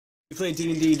We played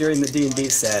D&D during the D&D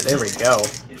set. There we go.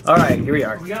 Alright, here we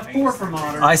are. We got 4 for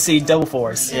modern. I see double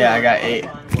 4s. Yeah, I got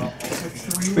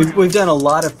 8. We've done a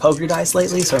lot of poker dice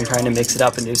lately, so I'm trying to mix it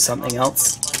up and do something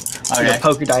else. Okay. You know,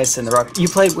 poker dice and the rock. We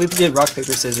did rock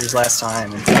paper scissors last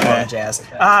time and all that jazz.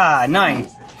 Ah, 9.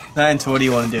 9, so what do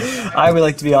you want to do? I would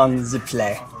like to be on the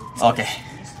play. Okay.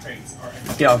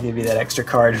 Yeah, I'll give you that extra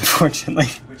card, unfortunately.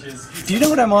 Do you know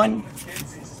what I'm on?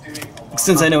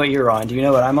 Since I know what you're on, do you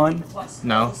know what I'm on?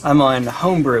 No. I'm on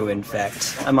Homebrew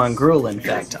Infect. I'm on Gruul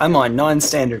Infect. I'm on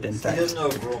Non-Standard He Infect. doesn't know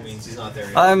what Gruul means, he's not there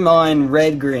yet. I'm on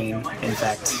Red-Green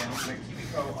Infect.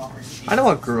 I know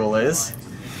what Gruul is.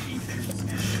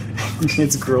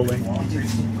 It's grueling.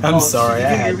 I'm sorry, I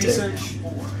had to.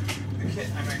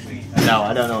 No,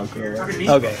 I don't know what Gruul is.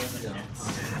 Okay.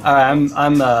 Alright,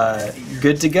 I'm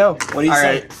good to go. What do you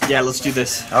say? Alright, yeah, let's do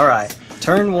this. Alright.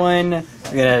 Turn 1, I'm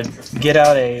gonna get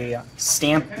out a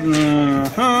stamp. Gonna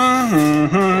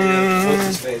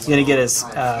get us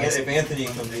If Anthony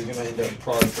comes, he's gonna end up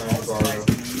probably trying to borrow.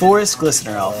 Forest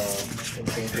Glistener Elf.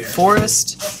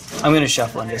 Forest, I'm gonna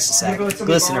shuffle in just a sec.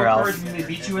 Glistener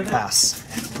Elf. Pass.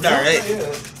 Alright.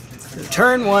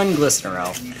 Turn 1, Glistener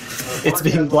Elf. It's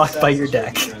being blocked by your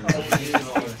deck.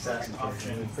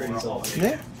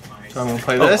 Yeah. So I'm gonna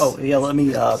play this. Oh, yeah, let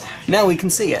me, now we can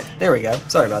see it. There we go.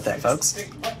 Sorry about that, folks.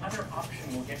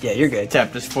 Yeah, you're good.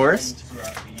 Tap this forest.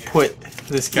 Put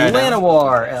this guy down.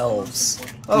 Llanowar Elves.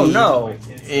 Oh no.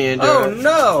 And, Oh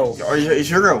no! It's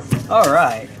your go.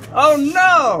 Alright. Oh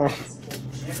no!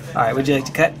 Alright, would you like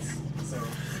to cut?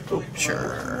 Oh,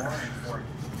 sure.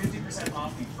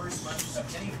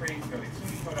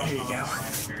 There you go.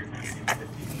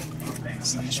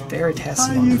 Slash Veritas.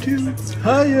 Hi, YouTube.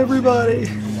 Hi, everybody.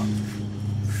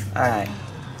 Alright.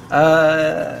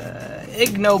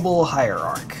 Ignoble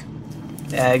Hierarch.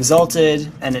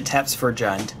 Exalted, and it taps for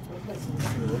Jund.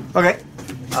 Okay.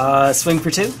 Swing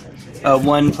for 2.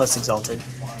 1 plus Exalted.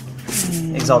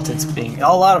 Exalted's being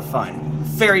a lot of fun.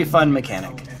 Very fun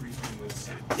mechanic.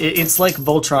 It's like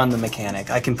Voltron the mechanic.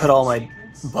 I can put all my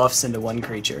buffs into one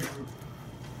creature.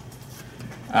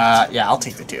 Yeah, I'll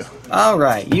take the 2.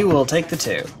 Alright, you will take the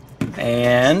 2.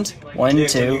 And 1, Nick,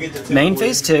 2. Main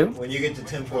phase 2. When you get to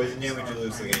 10 poison damage, you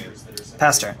lose the game.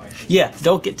 Pass turn. Yeah,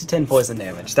 don't get to 10 poison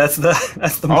damage. That's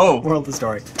the moral of the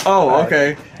story. Oh,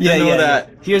 okay. Yeah, Didn't know that.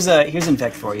 Yeah. Here's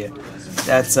Infect for you.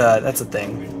 That's a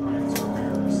thing.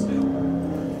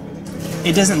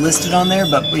 It doesn't list it on there,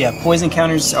 but yeah, poison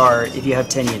counters are if you have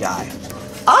 10 you die.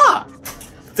 Ah!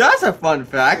 That's a fun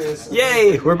fact.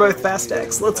 Yay! We're both fast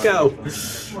decks. Let's go.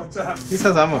 He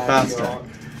says I'm a fast deck.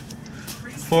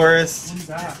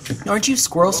 Forest. Aren't you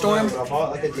Squirrel Storm? I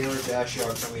bought like a dealer dash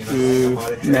yard from me.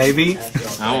 Maybe.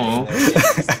 I don't know.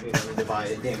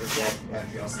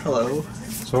 Hello.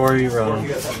 So where are you running?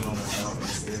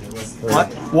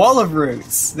 What? Wall of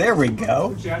Roots. There we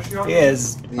go.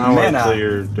 Is I wait till mana.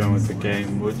 you're done with the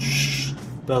game, which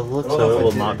the looks of it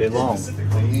will not be long.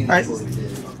 Alright.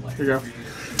 Here you go.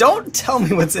 Don't tell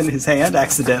me what's in his hand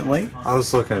accidentally. I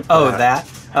was looking at Oh, that?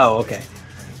 Oh, okay.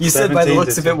 You said by the 17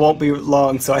 looks to of it won't be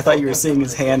long, so I thought you were seeing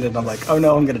his hand, and I'm like, oh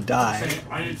no, I'm gonna die.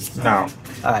 No.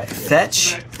 Alright,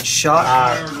 fetch, shock.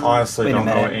 I honestly Wait a don't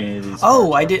know minute. any of these.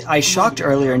 Oh, I shocked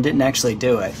earlier and didn't actually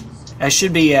do it. I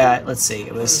should be at, let's see,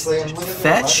 it was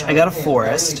fetch, I got a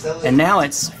forest, and now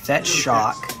it's fetch,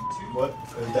 shock.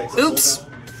 Oops!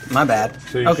 My bad.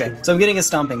 Okay, so I'm getting a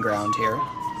stomping ground here.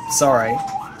 Sorry.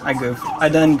 I goofed. I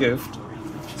done goofed.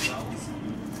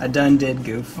 I done did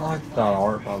goof. I like that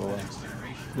art, by the way.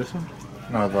 This one?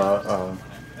 No, the,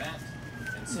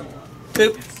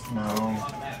 Boop.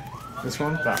 no. This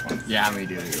one? That one. Yeah, me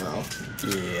do it well.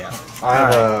 Yeah. I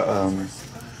have a,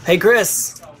 Hey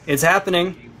Chris, it's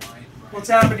happening. What's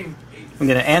happening? I'm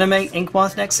going to animate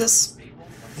Inkmoth Nexus.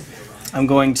 I'm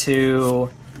going to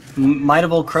Might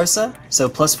of Old Krosa, so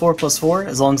 +4/+4,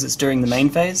 as long as it's during the main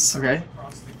phase. Okay.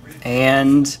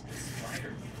 And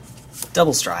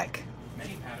Double Strike.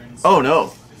 Oh,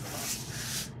 no.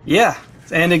 Yeah,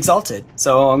 and Exalted.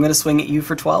 So I'm going to swing at you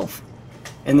for 12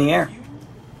 in the air.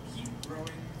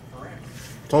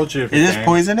 told you. Is this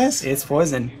poisonous? It's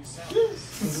poison.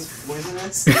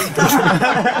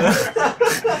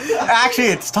 Actually,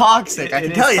 it's toxic. I It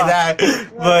can is tell you that.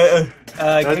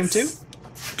 But Game 2?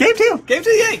 game 2. Game 2,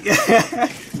 yay!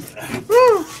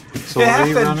 Woo! So what are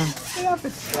you happened. running? It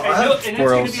happened. And it's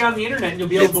going to be on the internet, and you'll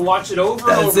be able to watch it over and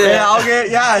That's over. it. Yeah, I'll get.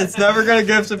 Yeah, it's never gonna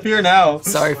disappear now.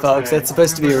 Sorry, folks. That's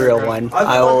supposed to be a real one.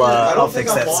 I'll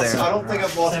fix that soon. I don't think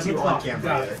I've lost 2 on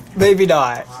camera yet. Maybe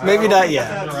not. Maybe not yet.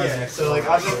 Yeah, so like,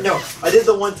 I did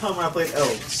the one time when I played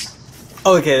Elves.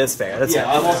 Oh, okay, that's fair. That's Yeah,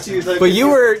 I fair. lost two. But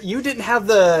you didn't have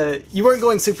you weren't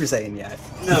going Super Saiyan yet.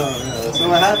 No. So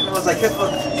what happened was I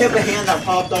kept a hand that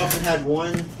popped off and had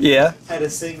one. Yeah. Had a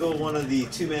single one of the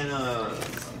 2-mana,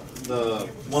 the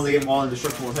one that gave all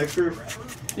indestructible hexproof.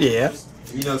 Yeah.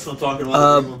 You know what I'm talking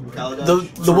about?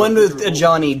 The one with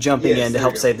Johnny jumping in to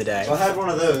help save the day. So I had one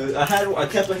of those. I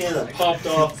kept a hand that popped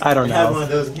off. I don't know. I had one of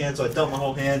those in hand, so I dumped my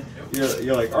whole hand.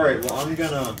 You're like, all right, well, I'm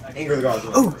gonna anger the gods.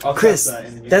 Oh, I'll Chris, cast that,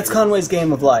 and then that's Conway's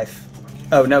Game of Life.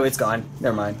 Oh no, it's gone.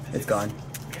 Never mind, it's gone.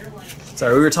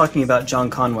 Sorry, we were talking about John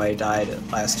Conway died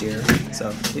last year,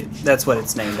 so that's what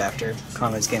it's named after.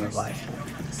 Conway's Game of Life.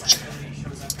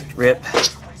 Rip.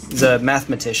 He's a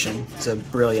mathematician. He's a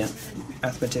brilliant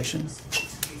mathematician.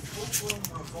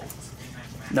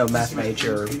 No math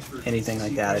major or anything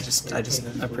like that. I just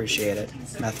appreciate it.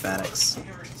 Mathematics.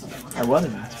 I was a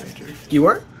math major. You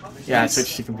were? Yeah, I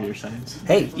switched to computer science.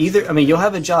 Hey, you'll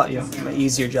have a job, an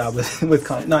easier job with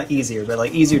comp, not easier, but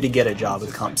like easier to get a job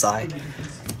with comp sci.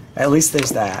 At least there's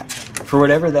that. For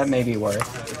whatever that may be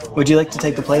worth. Would you like to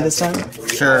take the play this time?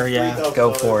 Sure, yeah.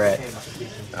 Go for it.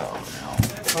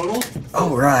 Total?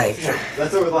 Oh, right.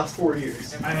 That's over the last 4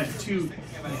 years. I had 2.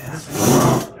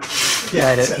 He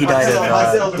died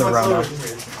of the Rona.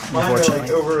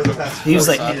 Unfortunately. Over the past He was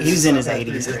in his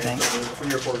 80s, I think.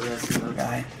 3 or 4 grand.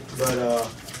 Guy. But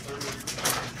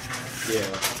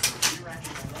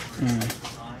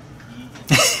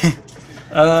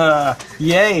yeah.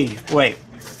 Yay. Wait.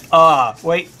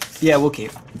 Wait. Yeah, we'll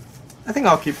keep. I think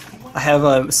I'll keep. I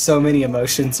have so many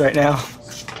emotions right now.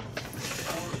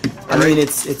 I mean,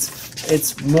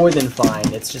 it's more than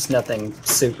fine. It's just nothing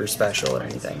super special or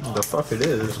anything. The fuck it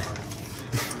is.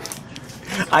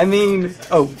 I mean,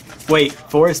 oh wait,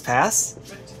 Forest Pass?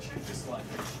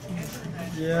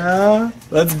 Yeah.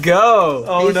 Let's go.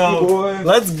 Oh no. Boy.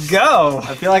 Let's go.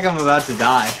 I feel like I'm about to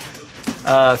die.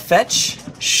 Fetch,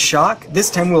 shock. This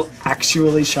time we'll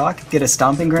actually shock. Get a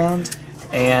stomping ground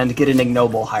and get an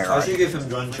ignoble I hierarch. should give him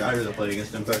gun shatter to play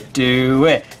against Infect. Do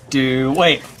it.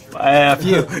 Wait. F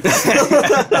you.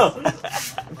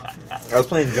 I was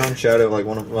playing Jump Shadow, like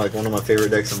one of my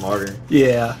favorite decks in Modern.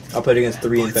 Yeah. I played against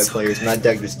 3 Infect players, and that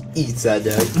deck just eats that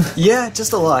deck. Yeah,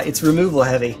 just a lot. It's removal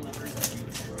heavy.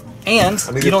 And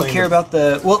I mean, you don't care about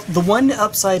the one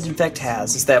upside Infect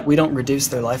has is that we don't reduce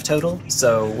their life total,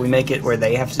 so we make it where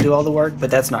they have to do all the work, but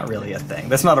that's not really a thing.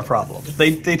 That's not a problem.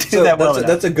 They do that well enough.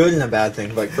 That's a good and a bad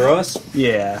thing. Like for us,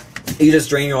 yeah. you just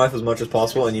drain your life as much as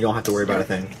possible, and you don't have to worry about a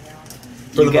thing.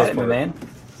 For You got it, my man.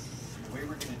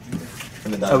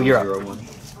 Oh, you're up.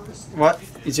 What?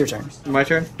 It's your turn. My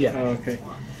turn? Yeah. Oh, okay.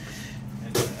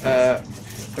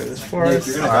 Play this forest.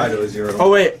 You're gonna die to a 0.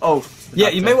 Oh wait. Oh. Yeah,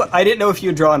 you may. I didn't know if you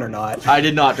had drawn or not. I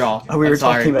did not draw. We were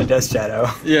talking about Death Shadow.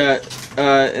 Yeah.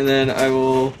 And then I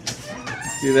will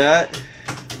do that.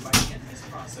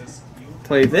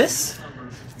 Play this.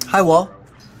 Hi, Wall.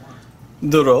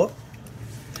 Duro.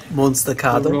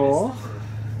 Monstacado. Roll.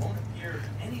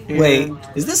 Wait,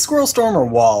 is this Squirrel Storm or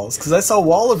Walls? Because I saw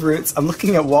Wall of Roots. I'm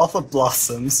looking at Wall of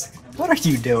Blossoms. What are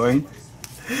you doing?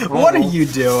 What are you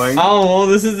doing? Oh, well,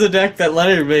 this is the deck that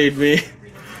Leonard made me.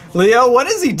 Leo, what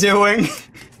is he doing?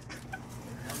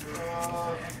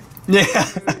 Yeah,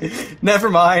 never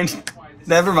mind.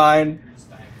 Never mind.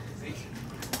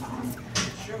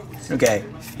 Okay,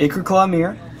 Ichorclaw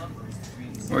Myr.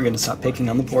 We're gonna stop picking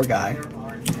on the poor guy.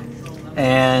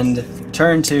 And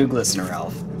turn to Glistener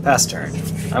Elf. Pass turn.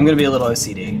 I'm gonna be a little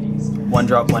OCD. 1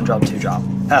 drop, 2 drop.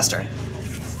 Pass turn.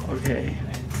 Okay.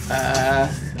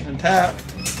 Untap.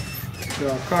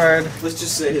 Draw a card. Let's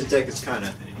just say his deck is kind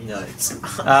of nuts.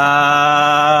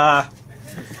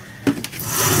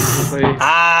 Play,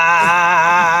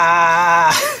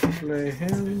 play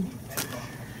him.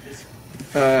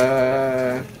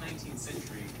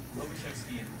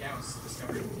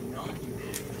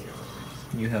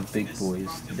 You have big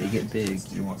boys. They get big.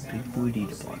 You want big booty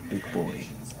to block big boy.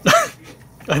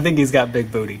 I think he's got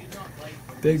big booty.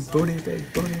 Big booty,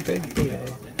 big booty, big booty.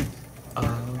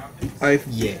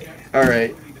 Yeah.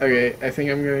 Alright. Okay, I think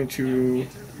I'm going to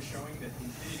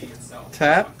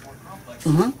tap.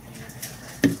 Mm-hmm.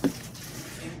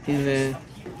 And then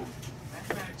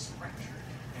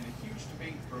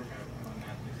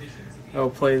I'll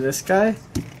play this guy.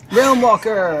 Realm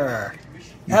Walker!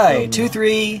 Hi,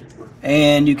 2/3,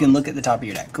 and you can look at the top of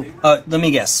your deck. Cool. Let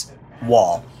me guess.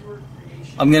 Wall.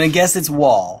 I'm gonna guess it's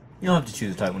Wall. You don't have to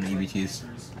choose a type when EBTs.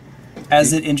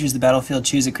 As it enters the battlefield,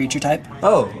 choose a creature type.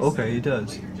 Oh, okay, it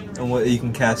does. And what you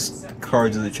can cast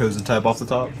cards of the chosen type off the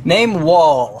top. Name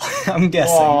Wall. I'm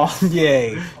guessing. Wall.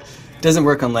 Yay. Doesn't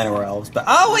work on Llanowar Elves, but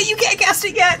oh wait, you can't cast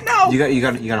it yet. No. You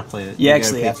gotta play it. You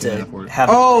actually gotta have pay to 2 mana for it. have.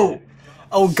 Oh!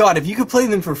 Oh god, if you could play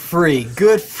them for free,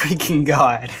 good freaking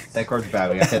god. That card's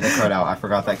bad. We gotta take that card out. I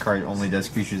forgot that card only does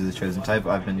creatures of the chosen type.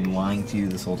 I've been lying to you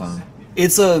this whole time.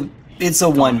 It's a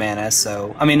 1 mana,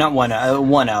 so I mean not one not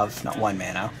 1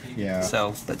 mana. Yeah.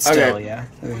 So, but still, Okay. yeah.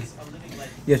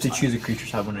 You have to choose a creature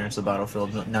type when it enters the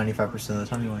battlefield. 95% of the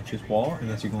time you want to choose wall,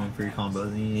 unless you're going for your combo.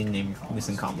 Then you need to name your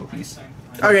missing combo piece.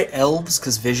 Okay, elves,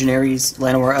 because visionaries,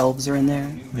 Llanowar elves are in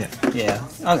there. Yeah. Yeah.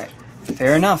 Okay.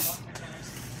 Fair enough.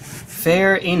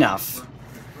 Fair enough.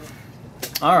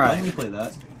 All Why right. didn't you play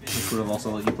that? Which would have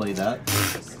also let you play that.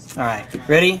 All right.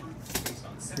 Ready?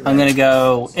 I'm gonna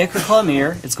go Ichorclaw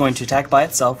Myr. It's going to attack by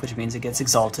itself, which means it gets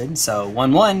exalted. So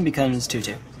 1/1 becomes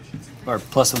 2/2, or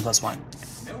 +1/+1.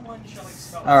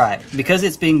 All right. Because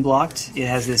it's being blocked, it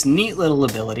has this neat little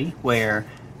ability where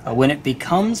when it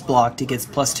becomes blocked, it gets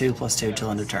 +2/+2 till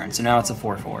end of turn. So now it's a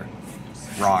 4/4.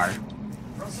 Rawr.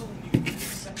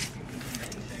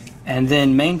 And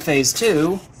then main phase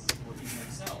 2,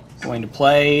 going to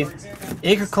play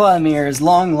Ichorclaw Myr's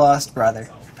long lost brother.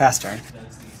 Pass turn.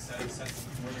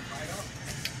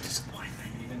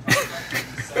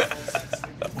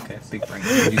 Okay, big brain. You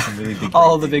can do some really big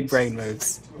All brain the big things. brain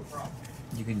moves.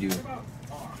 You can do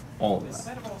all of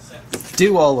that.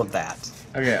 Do all of that.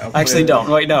 Okay, I'll play Actually, this. don't.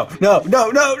 Wait, no. No, no,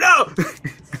 no, no!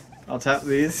 I'll tap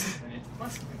these.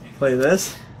 Play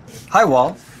this. Hi,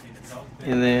 Wall.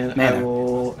 And then I Mana.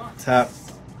 will tap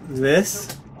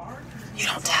this. You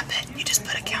don't tap it. You just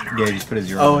put a counter Yeah, just put a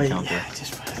 0 Oh, on the yeah, counter.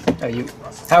 just put it. Oh, you.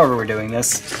 However we're doing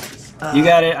this. You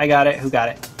got it. I got it. Who got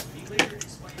it?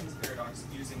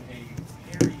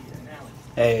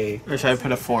 Hey. Or should I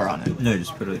put a 4 on it? No,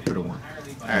 just put a 1. I don't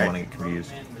Alright. want to get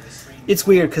confused. It's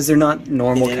weird because they're not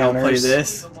normal And then I'll play counters.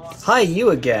 this. Hi, you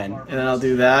again. And then I'll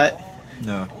do that.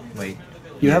 No, wait.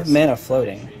 You have Yes. mana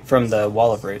floating from the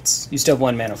Wall of Roots. You still have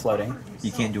 1 mana floating.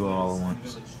 You can't do it all at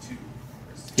once.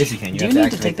 Yes, you can. You Do have you to need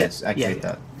to activate take that- this. Activate yeah.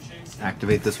 that.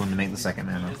 Activate this one to make the second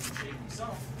mana.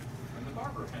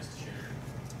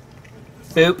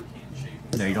 Boop.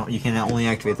 No, you don't. You can only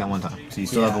activate that one time. So you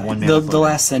still have a 1 mana. The floating.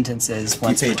 last sentence is You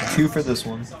once pay per turn. 2 for this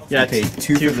one. Yeah, You pay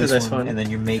 2 2 for this one, and then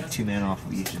you make 2 mana off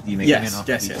of each. You make 2 mana Yes, off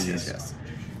yes, of each yes, of yes, these. yes.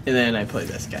 And then I play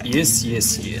this guy. Yes,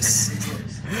 yes, yes.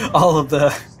 All of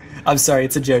the... I'm sorry,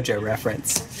 it's a JoJo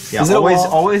reference. Yeah, Is it a always, wall?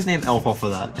 always name elf off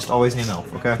of that. Just always name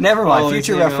elf, okay? Never mind, Always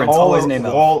future name elf. reference, always name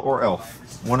elf. Wall or elf.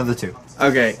 One of the two.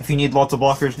 Okay. If you need lots of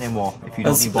blockers, name wall. If you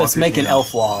don't need blockers, Let's make an name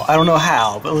elf wall. I don't know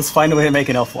how, but let's find a way to make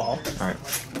an elf wall. Alright.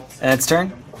 And it's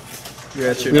turn. You're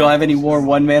at your We don't have any more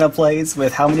 1 mana plays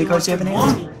with how many cards do you have in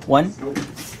hand? 1?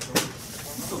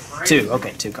 2.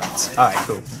 Okay, 2 cards. Alright,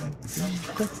 cool.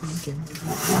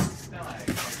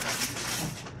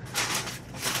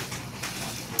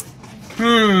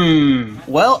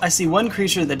 Well, I see 1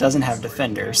 creature that doesn't have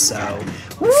defender, so...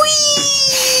 Whee!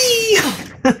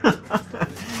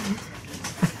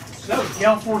 That was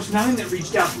Gale Force 9 that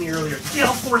reached out to me earlier. Gale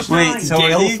Force 9! Wait, so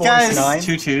Gale are these Force guys 9?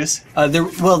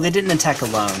 2/2s? Well, they didn't attack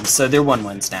alone, so they're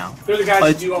 1/1s now. They're the guys Uh,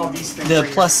 that do all these things. The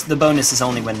right plus, the bonus is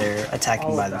only when they're attacking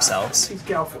here. All by of that. themselves. He's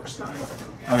Gale Force 9.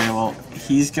 Okay, well,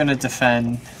 he's gonna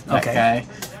defend that Okay. guy.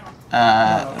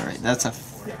 Alright, that's a.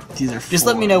 These are. Just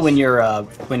let me know when you're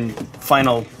when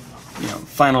final,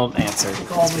 final answer.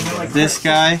 Call me, they're like, This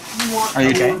guy. Are you?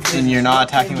 Okay. And you're not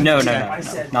attacking with No, this no, guy?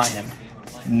 no, not him.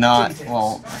 Not.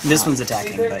 Well, This one's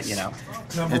attacking, but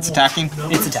it's attacking.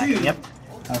 it's attacking. Yep.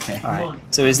 Okay. All right.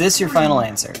 So is this your final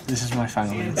answer? This is my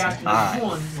final answer.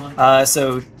 Alright.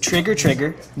 So trigger.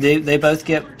 They both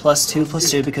get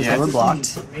 +2/+2 because they were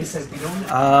blocked. They said we don't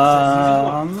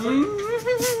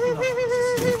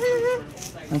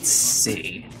Let's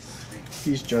see.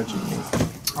 He's judging me.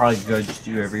 I judge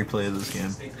you every play of this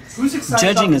game. Who's excited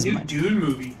Judging about is the new my- Dune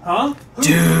movie? Huh?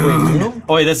 Doom.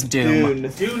 Oh, wait, that's Doom.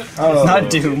 Dune. Oh. Not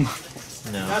Doom.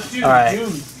 No. Not Dune. Alright.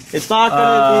 Dune. It's not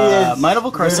gonna be as Might of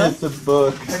Old Krosa. good as the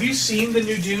book. Have you seen the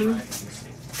new Dune?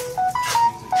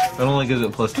 It only gives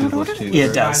it +2/+2. Yeah,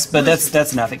 it does, but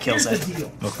that's enough. It kills Here's it. the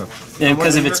deal. Okay.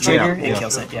 Because of its trigger, Yeah, it yeah.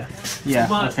 kills it. Yeah. Yeah.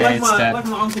 My- Okay, it's dead. like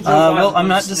my Uncle Joe Well, Biden I'm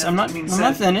not once I'm said.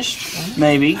 not finished.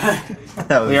 Maybe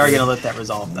That was we are good. gonna let that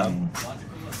resolve though.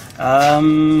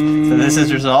 So this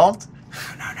is resolved.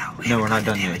 No, we're not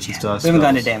done yet. You still have We haven't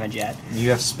gotten to spells. damage yet. You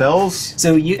have spells.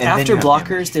 So you And then after you have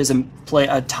blockers, there's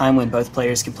a time when both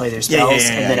players can play their spells,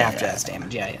 yeah, and then yeah, after yeah. that's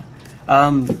damage. Yeah.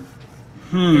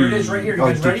 Here it is, right here. You Oh,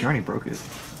 guys dude, ready? you already broke it.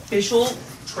 Official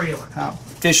trailer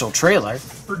Official trailer.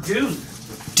 for Dune.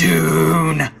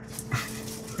 Dune.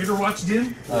 You ever watch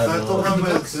Dune?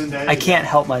 I can't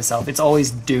help myself. It's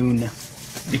always Dune.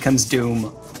 Becomes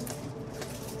Doom.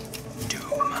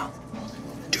 Doom.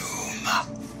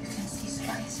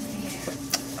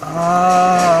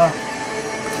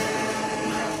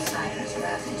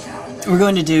 We're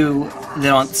going to do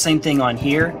the same thing on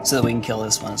here so that we can kill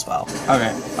this one as well.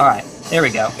 Okay. Alright, there we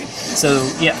go. So,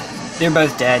 yeah, they're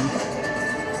both dead.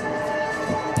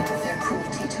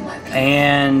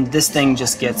 And this thing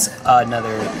just gets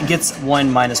gets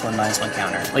one -1/-1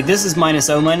 counter. Like this is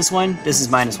 -0/-1, this is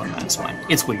 -1/-1.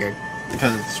 It's weird.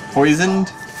 Because it's poisoned?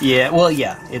 Yeah, well,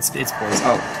 yeah, it's poison.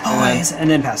 Oh, And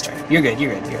then pass turn. You're good,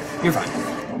 you're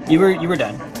fine. You were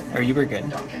done. Or you were good.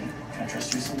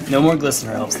 No more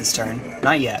Glistener Elves this turn.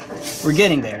 Not yet. We're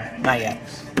getting there. Not yet.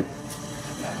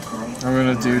 I'm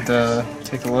gonna do the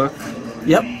take a look.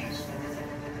 Yep.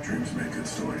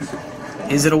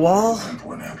 Is it a wall?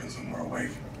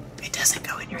 It doesn't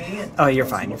go in your hand. Oh, you're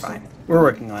fine, you're fine. We're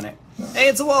working on it. Hey,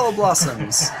 it's a wall of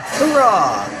blossoms!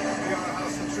 Hurrah!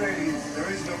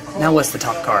 Now what's the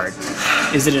top card?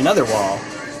 Is it another wall?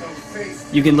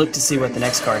 You can look to see what the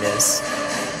next card is.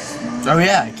 Oh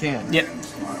yeah, I can. Yep.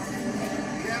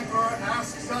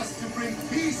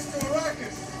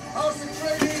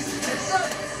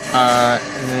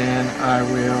 And then I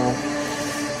will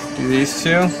do these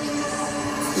two.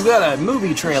 We've got a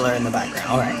movie trailer in the background.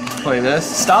 Alright. Play this.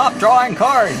 Stop drawing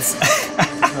cards!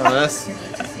 This.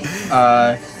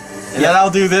 And then I'll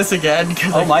do this again.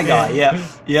 Oh my god, yep.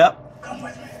 Yep. Come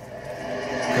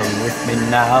with me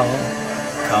now.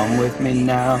 Come with me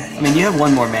now. I mean, you have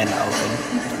one more mana open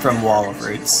from Wall of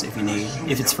Roots if you need,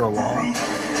 if it's for a wall.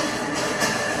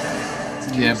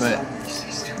 Yeah, but...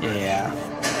 Yeah.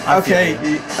 Okay,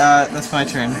 that's my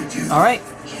turn. Alright.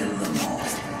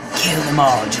 Kill them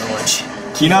all, George.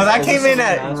 You know, that came in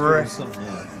at...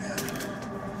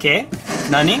 Okay.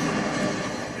 Nani?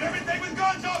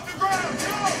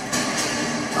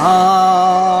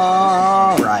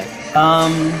 Alright.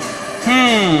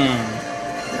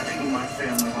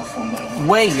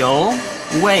 Whale.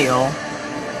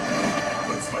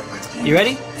 You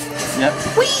ready? Yep.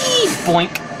 Whee!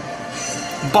 Boink.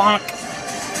 Bonk.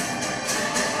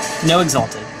 No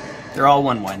exalted. They're all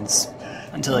 1/1s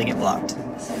until they get blocked.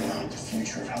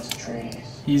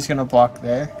 He's gonna block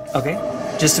there. Okay.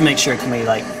 Just to make sure, can we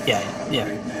like, yeah.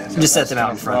 Just set them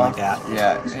out in front like that.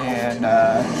 Yeah, and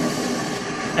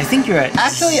I think you're at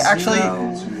Actually,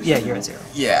 zero. Yeah, you're at 0.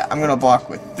 yeah, I'm gonna block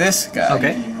with this guy.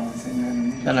 Okay.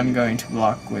 Then I'm going to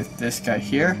block with this guy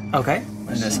here Okay.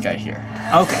 and this guy here.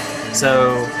 Okay.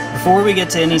 So before we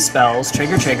get to any spells,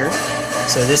 trigger.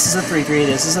 So this is a 3/3.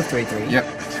 This is a 3/3. Yep.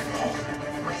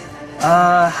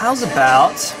 How's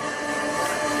about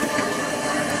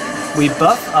we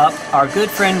buff up our good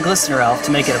friend Glistener Elf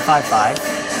to make it a 5/5.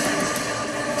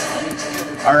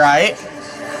 Alright.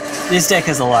 This deck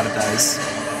has a lot of those.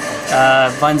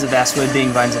 Vines of Vastwood being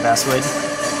Vines of Vastwood.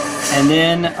 And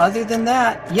then, other than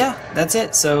that, yeah, that's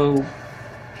it. So,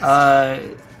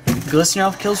 Glistener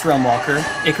Elf kills Realmwalker.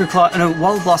 Ichorclaw, no,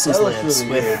 Wall of Blossoms That looks lives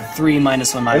really with weird. 3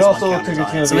 -1/-1 It also looks counters like it's on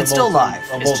gonna it. So be it's a still multi- live.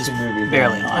 a It's just multi-movie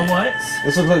barely thing. On live. what?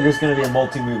 This looks like it's gonna be a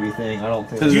multi-movie thing. I don't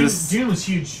think. Dune was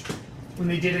huge when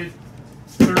they did it.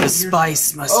 30 The years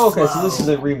spice must Oh, okay, flow. so this is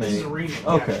a This is remake. a remake.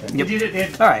 Okay. Yeah. They did it. They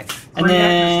had Alright, and great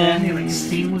actors then. then... Like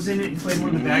Steam was in it. He played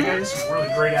one of the bad guys. Really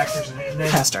great actors in it. And then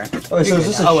Pass turn. Oh, so is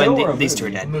this a Oh, show and or a these two are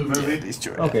movie? dead. movie. These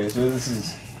two are Okay, so this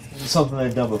is something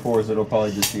they've done before, so it'll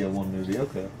probably just be a one movie.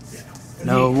 Okay.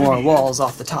 No more walls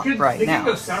off the top right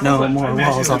now. No more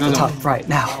walls off the top right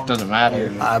now. Doesn't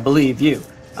matter. I believe you.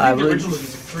 I I think the believe original was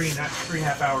like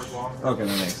 3.5 hours long. Okay,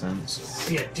 that makes sense.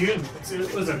 Yeah, Dune.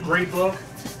 It was a great book.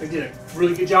 They did a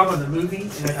really good job on the movie.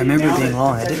 And I remember it being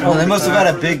long. I didn't Well, they must have had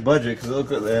a big budget because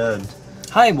look at they had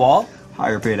Hi, Wall.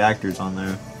 higher paid actors on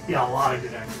there. Yeah, a lot of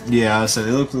good actors. Yeah, so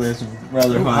they look like there's some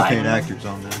rather Oh, high hi. paid actors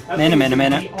on there. That Mana. thing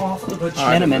would be off of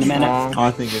a Mana.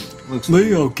 I think it looks.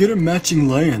 get him matching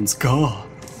lands. God.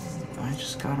 I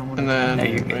just got him. And then No,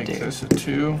 you're good, make dude. this a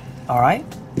 2. Alright.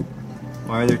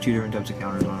 Why are there two different types of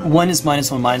counters on it? One is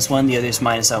 -1/-1, the other is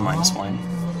 -0/-1.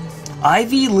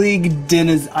 Ivy Lane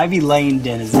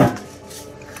Denizen.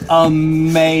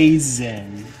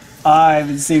 Amazing. I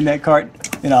haven't seen that card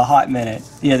in a hot minute.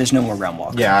 Yeah, there's no more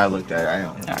Realmwalker. Yeah, I looked at it. I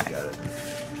don't look Alright. at it.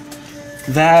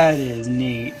 That is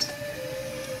neat.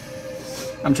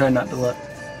 I'm trying not to look.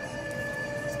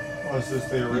 What's this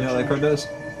the You original? know what that card does?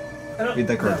 I don't, Read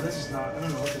that card. No, this is not. I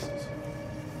don't know what this is.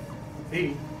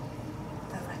 Maybe.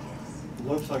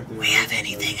 Looks like the We have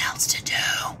anything else to do?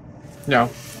 No.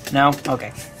 No?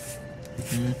 Okay.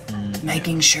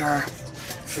 Making sure.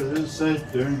 Because it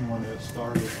said Dune when it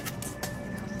started.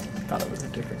 Thought it was a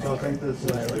different. So I think this is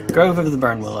the Grove of the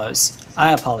Burn Willows.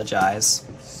 I apologize.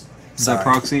 Is that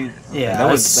proxy? Yeah, that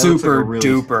that's super looks like a really,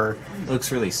 duper.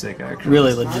 Looks really sick, actually.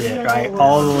 Really legit, right?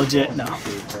 All the legit. No.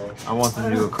 I want them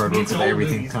to do a card with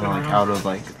everything kind of like out of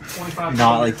like,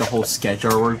 not like the whole sketch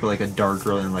artwork, but like a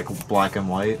darker and like black and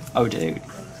white. Oh, dude.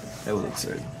 That would look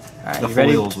sick. Alright, The you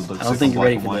ready? foils would look I don't sick think in you're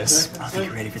ready black for and this. I don't think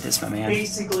you're ready for this, my man.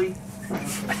 Basically.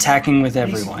 Attacking with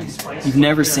everyone. You've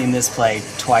never seen this play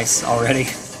twice already.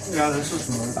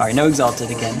 Alright, no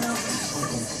Exalted again.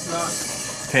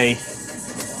 Okay.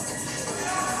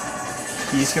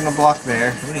 He's gonna block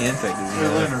there. How many infect does he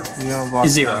have? He's gonna block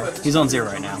He's 0. He's on 0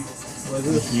 right now.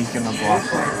 there. He's gonna block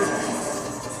there.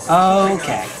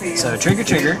 Okay, so trigger.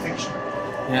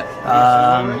 Yeah.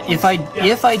 If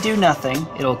I do nothing,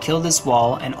 it'll kill this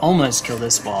wall and almost kill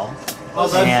this wall,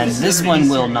 and this one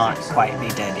will not quite be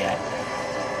dead yet.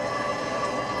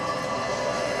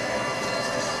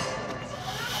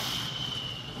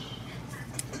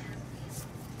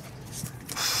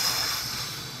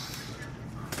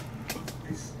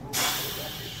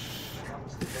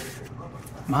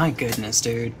 My goodness,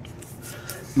 dude.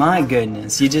 My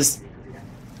goodness, you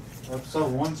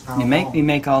make me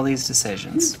make all these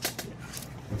decisions.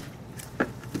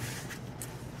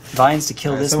 Vines to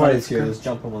kill this one. Somebody's here. Let's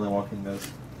jump him when they walk in,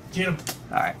 guys. Get him.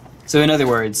 Alright. So in other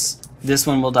words, this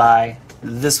one will die,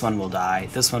 this one will die,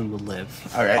 this one will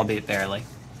live. Alright. Albeit barely.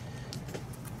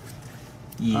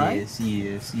 Yes.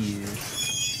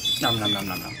 Nom nom nom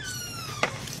nom nom.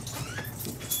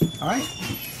 Alright.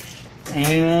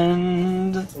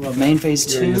 And main phase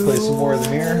 2. ready to play some more of the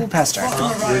mirror? Pass turn.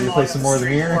 Ready to play some more of the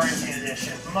mirror?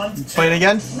 Play it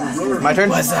again. My turn.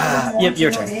 Yep,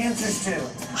 your turn.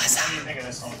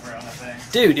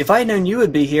 Dude, if I had known you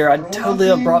would be here, I'd totally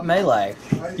have brought melee.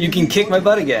 You can kick my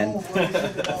butt again.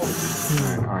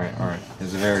 Alright.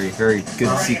 There's a very, very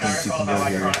good sequence you can go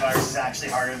here. I just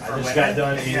got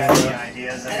done eating. I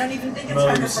don't even think it's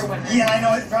harder for women. Yeah, I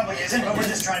know it probably isn't, but we're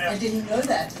just trying to. I didn't know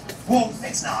that. Well,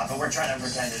 it's not, but we're trying to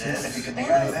pretend it is. If you could think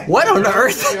of anything. What on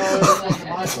earth?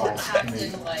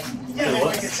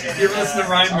 Give us the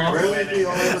rhyme.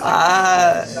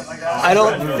 I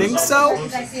don't think so.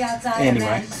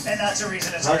 Anyway. And that's the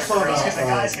reason it's hard for us, because the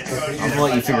guys get to go to I'm gonna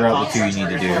let you figure out the 2 you need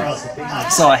to do. I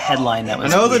saw a headline that I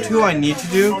was know the weird. 2 I need to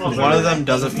do, because one of them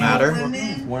doesn't matter.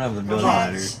 One of them doesn't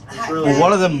matter. Well,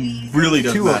 one of them really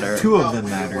doesn't matter. Two of them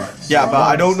matter. Yeah, but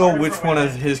I don't know which one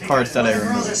of his cards that I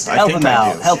removed. Help him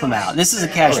out. Help him out. This is a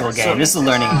casual game. This is a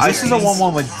learning This is a experience.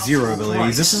 1/1 with 0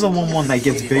 abilities. This is a 1/1 that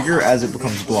gets bigger as it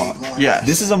becomes blocked. Yeah.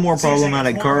 This is a more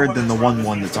problematic card than the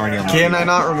 1/1 that's already on the Can I field.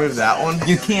 not remove that one?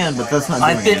 You can, but that's not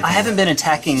doing anything. I haven't been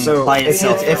attacking So by if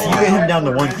itself. you get him down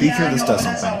to 1 feature, this does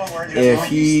something.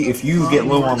 If you get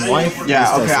low on life, Yeah, this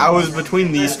does okay, I something. was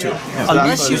between these 2.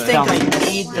 Unless you think I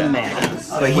need the mana,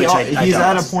 But which I he's don't.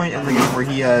 at a point in the game where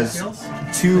he has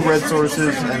 2 red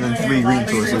sources and then 3 green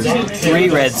sources. 3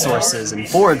 red sources and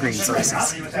 4 green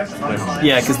sources.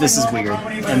 Yeah, because this is weird,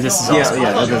 and this is also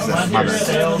Yeah, that is that. My bad.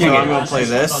 So I'm gonna play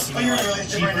this.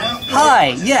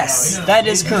 Hi. Yes, that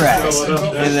is correct.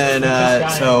 And then,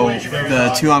 so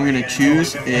the 2 I'm gonna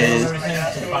choose is,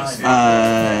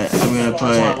 I'm gonna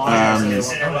put,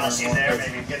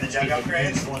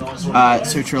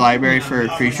 search your library for a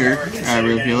creature,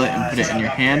 reveal it, and put it in your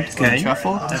hand. Okay.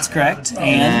 Shuffle. That's correct.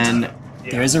 And And,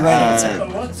 there is a right answer.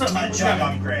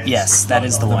 Yes, that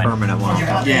is the one. Permanent one.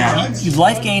 yeah.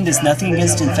 Life gained is nothing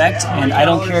against infect, and I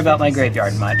don't care about my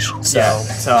graveyard much. So,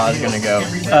 So I was gonna go.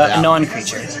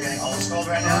 non-creature.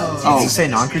 Oh, say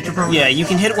non-creature permanent? Yeah, you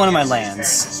can hit one of my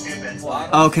lands.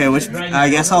 Okay, which I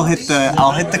guess I'll hit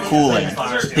the cooling.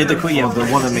 Hit the queen. The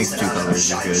one that makes 2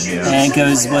 colors is good, yeah. And it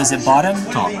goes, was it bottom?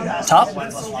 Top. Top?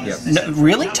 Yep. No,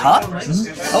 really? Top?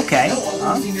 Okay.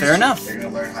 Fair enough.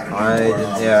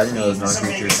 I didn't know it was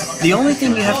non-creature. The only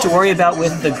thing you have to worry about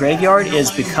with the graveyard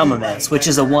is Become Immense, which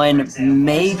is a 1,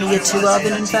 maybe a 2 of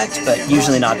an infect, but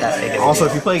usually not that big of a Also, deal.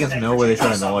 if you play against Mill where they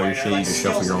try to null all your shit, you just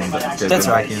shuffle your own. That's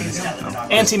right.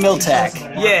 Anti-mill tech.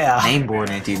 Yeah. Name board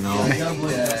anti-mill. You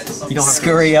don't have to.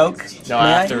 Scurry Oak. No, I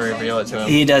have to reveal it to him.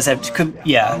 He does have to,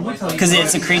 yeah, because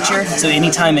it's a creature, so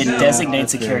anytime it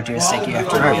designates a characteristic, you have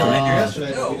to reveal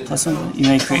it. Plus one, you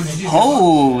may create.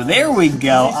 Oh, there we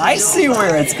go. I see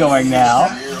where it's going now.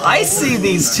 I see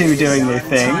these 2 doing their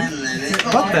thing.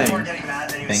 What thing?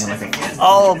 Banging like a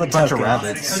All the bunch of tokens.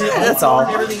 rabbits. Yeah, that's all.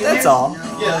 That's all.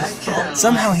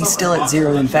 Somehow he's still at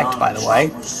 0 infect, by the way.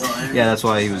 Yeah, that's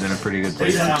why he was in a pretty good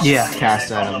place. Yeah.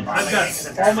 Cast at him.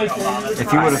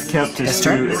 If he would have kept his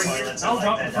 2,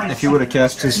 if he would have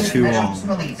cast his 2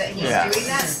 Yeah.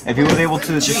 if he was able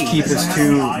to just keep his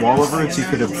 2 wall of roots, he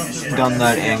could have done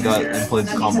that and played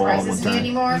the combo all in one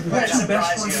turn.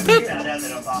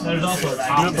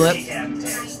 Blip.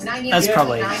 That's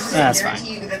probably, that's fine.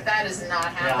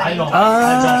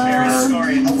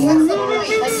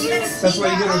 That's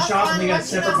why you go to a shop and they got a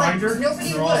separate binder.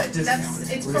 Nobody would.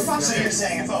 It's preposterous. So you're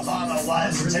saying if Obama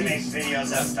was to make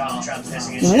videos of Donald Trump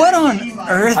pissing his shit, What on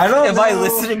earth am I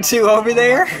listening to over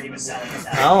there?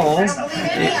 Oh.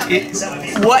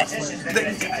 What?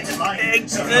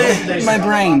 My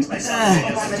brain.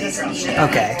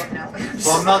 Okay.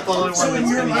 Well, I'm not the only one that's gonna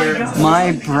hear.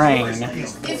 My brain.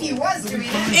 if he was doing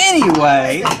it,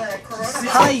 Anyway.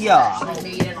 Hiya.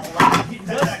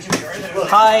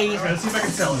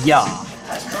 Hiya.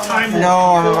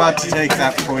 No, I'm about to take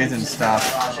that poison stuff.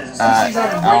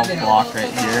 I'll block right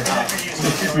here.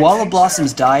 Wall of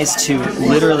Blossoms dies to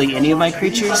literally any of my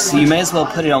creatures, so you may as well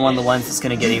put it on one of the ones that's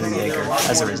going to get even bigger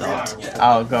as a result.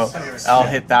 I'll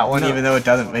hit that one even though it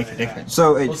doesn't make a difference.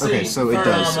 So it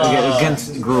does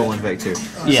against Gruul Infect too.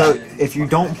 Yeah. So if you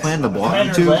don't plan to block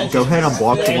the two, go ahead and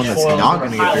block the one that's not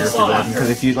going to get bigger for blocking. Because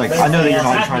if you like, I know that you're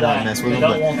not trying to mess with them,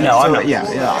 but No, I'm not.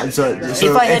 Yeah. So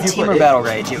If I had Temur Battle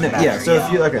Rage, it would matter. yeah. So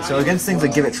if you so against things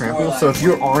that give it trample. So if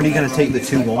you're already going to take the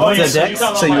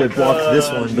 2/1, so you would block this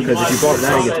one because if you block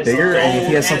that, it gets bigger, and if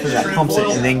he has something that pumps it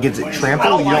and then gives it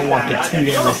trample, you don't want the 2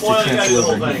 damage to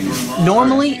cancel over him.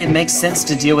 Normally, it makes sense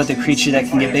to deal with a creature that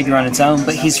can get bigger on its own,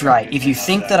 but he's right. If you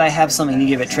think that I have something to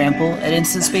give it trample at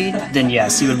instant speed, then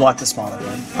yes, you would block the smaller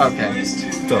one. Okay.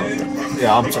 So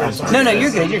yeah, I'm sorry. No,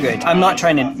 you're good, you're good. I'm not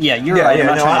trying to, you're right. I'm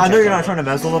not no, trying to I know you're not trying to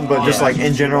mess with them, but just like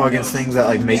in general against things that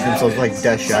like make themselves like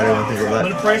Death Shadow and things like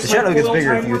that. The Shadow gets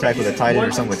bigger if you attack with a Titan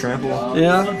or something with trample.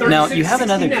 Yeah. Now, you have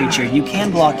another creature you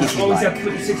can block if you Always have like.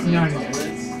 to put 69 in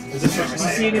there.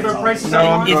 See any of our prices? No,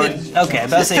 I'm If good. it, okay,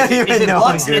 but I say, if it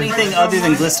blocks anything other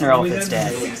than Glistener Elf, it's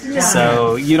dead.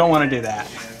 So, you don't want to do that.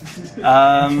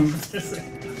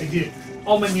 I did.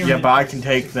 All my near Yeah, but I can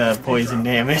take the poison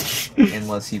damage.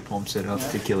 Unless he pumps it up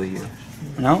to kill you.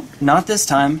 No, not this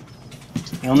time.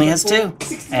 He only has 2.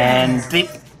 And beep.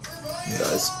 He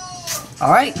does.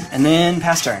 Alright, and then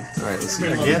pass turn. Alright, let's see.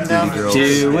 Again now?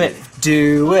 Do it.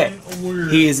 Do it.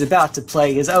 He is about to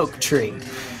play his oak tree.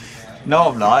 No,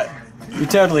 I'm not. You're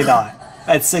totally not.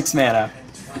 At 6 mana.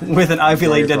 With an Ivy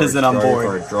League Denizen on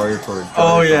board. Draw your card.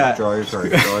 Oh, yeah. Draw your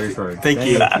card. Draw your card. Thank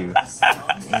you.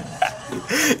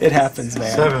 It happens,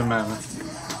 man. 7 mana.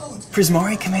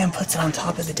 Prismari Command puts it on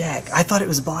top of the deck. I thought it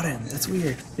was bottom. That's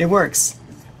weird. It works.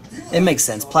 It makes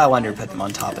sense. Plowunder put them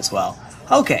on top as well.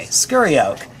 Okay, Scurry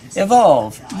Oak.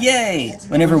 Evolve! Yay!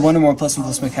 Whenever one or more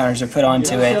 +1/+1 counters are put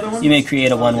onto it, you may create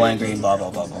a 1/1 green blah blah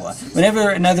blah blah blah.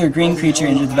 Whenever another green creature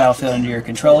enters the battlefield under your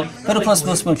control, put a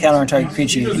 +1/+1 counter on target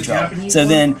creature you control. So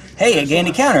then, hey, it gained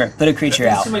a counter, put a creature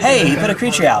out. Hey, he put a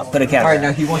creature out, put a counter. Alright,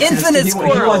 now he wants Infinite you to, he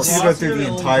wants squirrels! you to go through the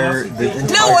entire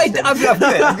No, I'm good,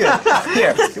 I'm good.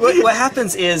 Here, what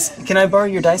happens is, can I borrow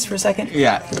your dice for a second?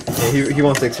 Yeah. Yeah, he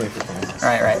wants to explain for fun.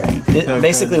 Right.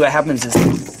 Basically what happens is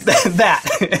that.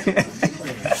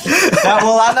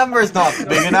 That number is not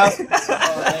big enough.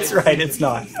 That's right, it's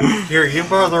not. Here, you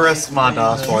borrow the rest of my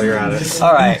dice while you're at it.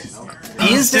 Alright.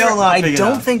 Is Still there, not I big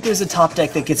don't enough. think there's a top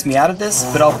deck that gets me out of this,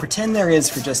 but I'll pretend there is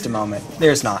for just a moment.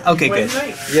 There's not. Okay, good.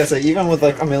 Yeah, so even with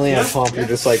like a million pump, you're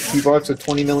just like, he blocks with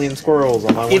 20 million squirrels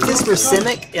on my one. If this were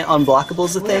Simic, unblockable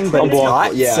is a thing, but it's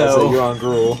not, yeah, so you're on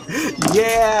Gruul.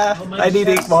 yeah, I need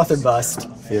Ink Moth or Bust.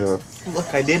 Yeah.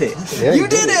 Look, I did it. Yeah, You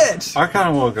did it! I kind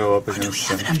of will go up against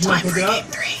him.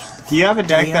 Do you have a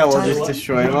deck that will just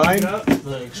destroy mine?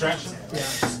 The extraction?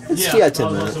 Yeah,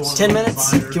 10 minutes. 10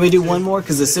 minutes? Can we do one more?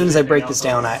 Because as soon as I break this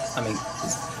down,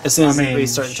 as soon as we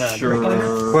start the turn, I break it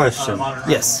down. Question.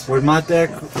 Yes. Would my deck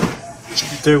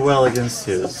do well against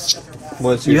his?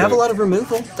 What's your You have a deck? lot of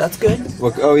removal. That's good.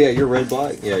 Look, oh yeah, you're red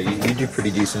black. Yeah, you do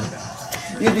pretty decent.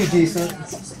 You do decent.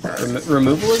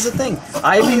 Removal is a thing.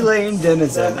 Ivy Lane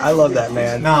Denizen. I love that,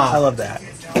 man. Nah. I love that.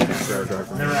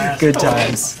 Good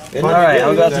times. Alright,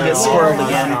 I'm about to get squirreled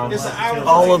again.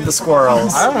 All of the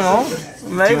squirrels. I don't know.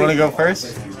 Do Maybe. you want to go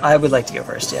first? I would like to go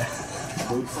first, yeah.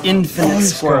 Infinite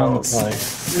squirrels.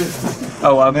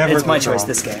 Oh, it's my choice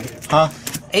this game. Huh?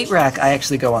 8-rack, I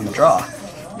actually go on the draw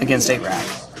against 8-rack.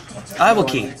 I will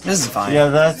keep. This is fine. Yeah,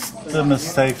 that's the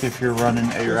mistake if you're running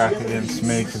A-Rack against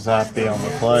me, because I'd be on the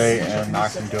play and I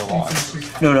can do a lot.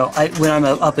 No, when I'm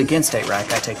up against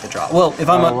 8-rack, I take the draw. Well, if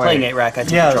I'm playing 8-rack, I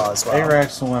take the draw as well.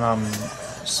 A-Rack's when I'm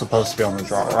supposed to be on the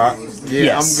draw, right? Yeah,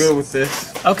 Yes. I'm good with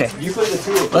this. Okay.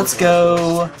 Let's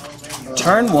go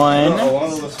turn 1,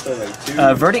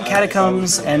 Verdant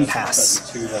Catacombs, and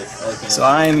pass. So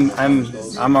I'm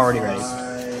already ready.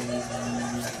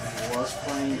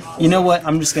 You know what?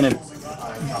 I'm just gonna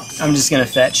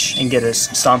fetch and get a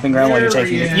stomping ground while you're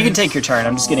taking it. You can take your turn.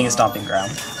 I'm just getting a stomping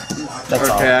ground. That's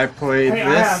all. Okay, I played Hey, I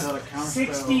this. have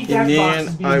 60 And deck then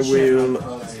boxes I being shipped. will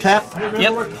tap. I don't know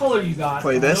Yep. what color you got.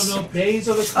 Play this. I don't know if days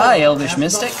or the color. Ah, Elvish I asked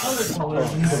Mystic. about other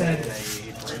colors, and he said,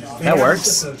 That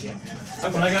works.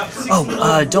 When I got 60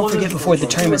 Oh, don't forget before the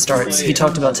tournament starts, he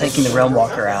talked about taking the Realm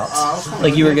Walker out.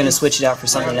 Like you were going to switch it out for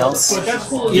something else.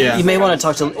 Yeah. You may want to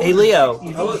talk to... Hey, Leo.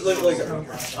 I'm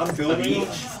building.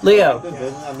 Leo.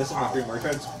 I'm missing my 3 mark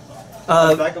cards. I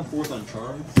was back and forth on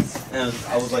Charm, and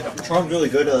I was like, Charm's really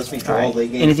good. It lets me draw Alright.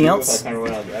 late game. Anything too, else? if I kinda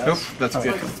run out of gas. Nope, that's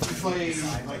good.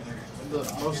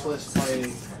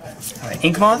 Alright,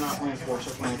 Inkmoth.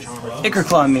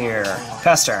 Ichorclaw Myr.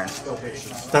 Pass turn.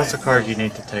 That's a card you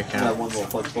need to take That out. one little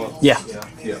flex spot. Yeah.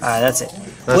 That's it.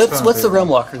 What's the Realm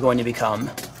Walker going to become?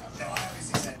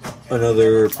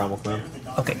 Another Primal Command.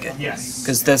 Okay, good. Yes.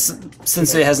 Because this,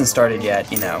 since it hasn't started yet,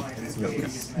 you know,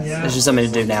 there's just something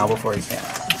to do now before you can.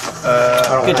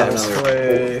 Good times.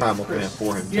 Play. Primal Command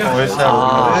for him. Always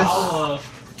have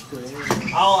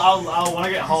I'll when I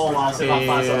get home, I'll see if I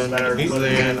find something better. And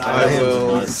then I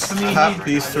will tap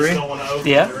these 3.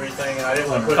 Yeah.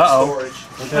 Uh-oh.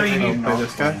 Play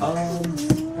this guy. Oh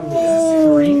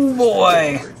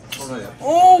boy.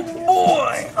 Oh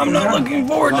boy. I'm not looking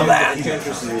forward to that.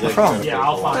 What's wrong? Yeah,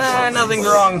 I'll find Nothing's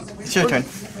wrong. It's your turn.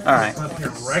 Alright.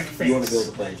 wreck You want to be face. able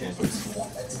to play Enchantments.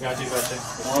 Gotta do that thing.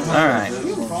 Alright.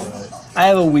 I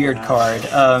have a weird card.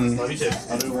 Me too.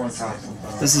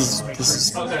 This is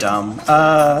dumb.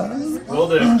 Will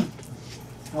do.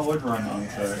 I would run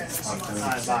Infect.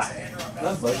 Alright, bye.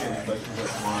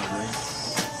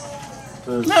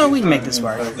 No, we can make this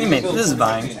work. This is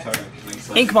fine.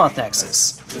 Inkmoth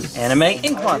Nexus. Anime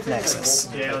Inkmoth Nexus.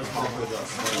 Yeah, let's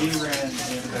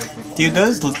Dude,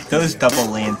 those double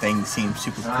land things seem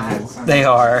super cool. They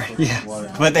are. Yeah.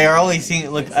 But they are only seeing.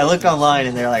 Look, I looked online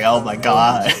and they're like, oh my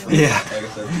god. Yeah.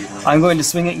 I'm going to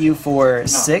swing at you for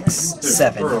 6,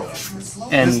 7.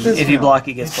 And if you block,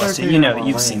 it gets plus 2. You know,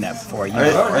 you've seen that before. You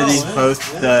know. Are these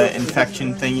both the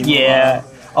infection thing? Yeah.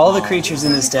 All the creatures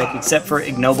in this deck, except for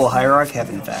Ignoble Hierarch, have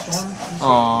Infect.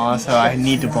 Aw, so I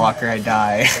need to block or I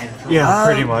die. Yeah,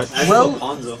 pretty much. Well,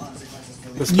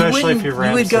 Especially if you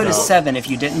ran would go to it out. 7 if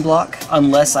you didn't block,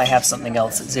 unless I have something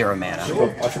else at 0 mana.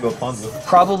 I should go Ponzo.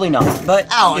 Probably not, but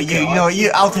Ow, you know,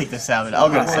 I'll take the 7. I'll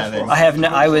go to 7. I have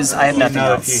I have nothing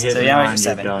know else. if you hit So yeah, I'm 9, at you're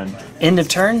 7. done. End of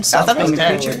turn. Stop thought it was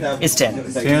playing the 10. creature. It's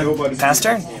 10. 10? Pass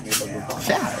turn.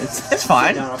 Yeah, it's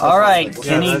fine. All right,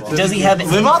 Kenny. Does he have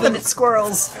Live on infinite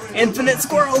squirrels? Infinite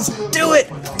squirrels. Do it.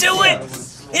 Do it.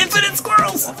 Infinite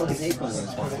squirrels.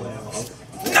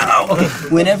 No. Okay.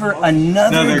 Whenever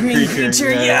another green creature,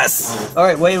 yes. All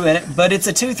right. Wait a minute. But it's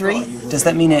a 2/3. Does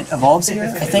that mean it evolves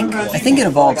here? I think it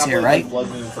evolves here, right?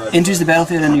 Enters the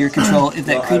battlefield under your control if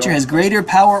that creature has greater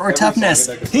power or toughness.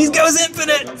 He goes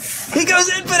infinite. He goes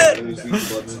infinite.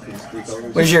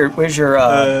 Where's your Here's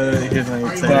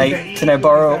my Can I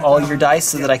borrow all your dice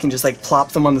so that I can just like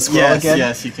plop them on the squirrel Yes, again?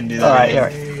 yes, you can do that. All right, all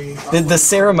right. The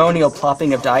ceremonial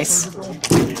plopping of dice.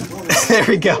 There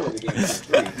we go.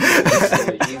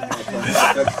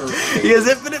 He has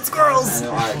infinite squirrels.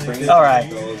 All right.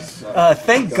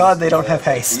 Thank God they don't have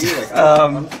haste.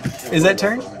 Is that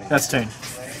turn? That's turn.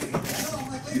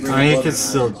 I mean, he could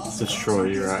still destroy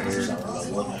you right here.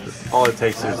 All it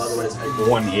takes is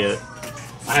 1 hit.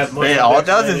 Man, all it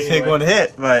does is take 1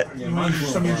 hit, but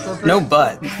No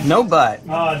but. No but.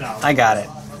 Oh, no. I got it.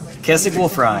 Kessick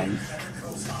Wolfrine.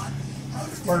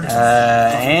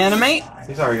 Animate.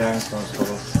 He's already got his phone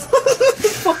total.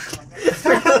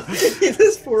 He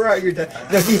just pour out your deck.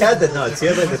 No, he had the nuts. He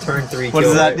had like the turn 3. what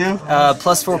does that do?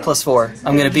 +4/+4.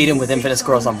 I'm gonna beat him with infinite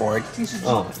squirrels on board.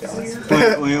 Oh my god.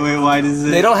 Wait, why does it?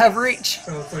 They don't have reach.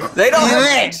 They don't have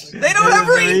reach. They don't have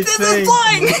reach. This is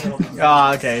flying.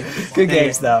 Oh, okay. Good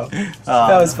games though.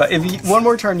 That was fun. If you, one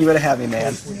more turn, you would have had me,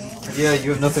 man. Yeah,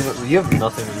 you have nothing. You have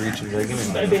nothing to reach in there. Give me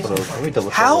that. Let me double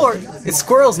check. How are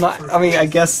squirrels not? I mean, I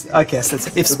guess that's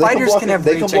if spiders can have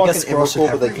reach. I guess squirrels should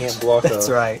have but reach. they can't block. That's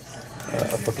right.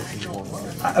 A fucking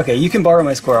E1. Okay, you can borrow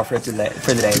my squirrel for the day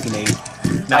if you need.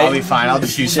 No, I'll be fine. I'll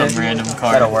just use some random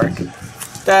card. That'll work.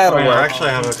 That'll I work. actually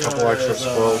have a couple extra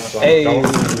squirrels. So Hey. don't-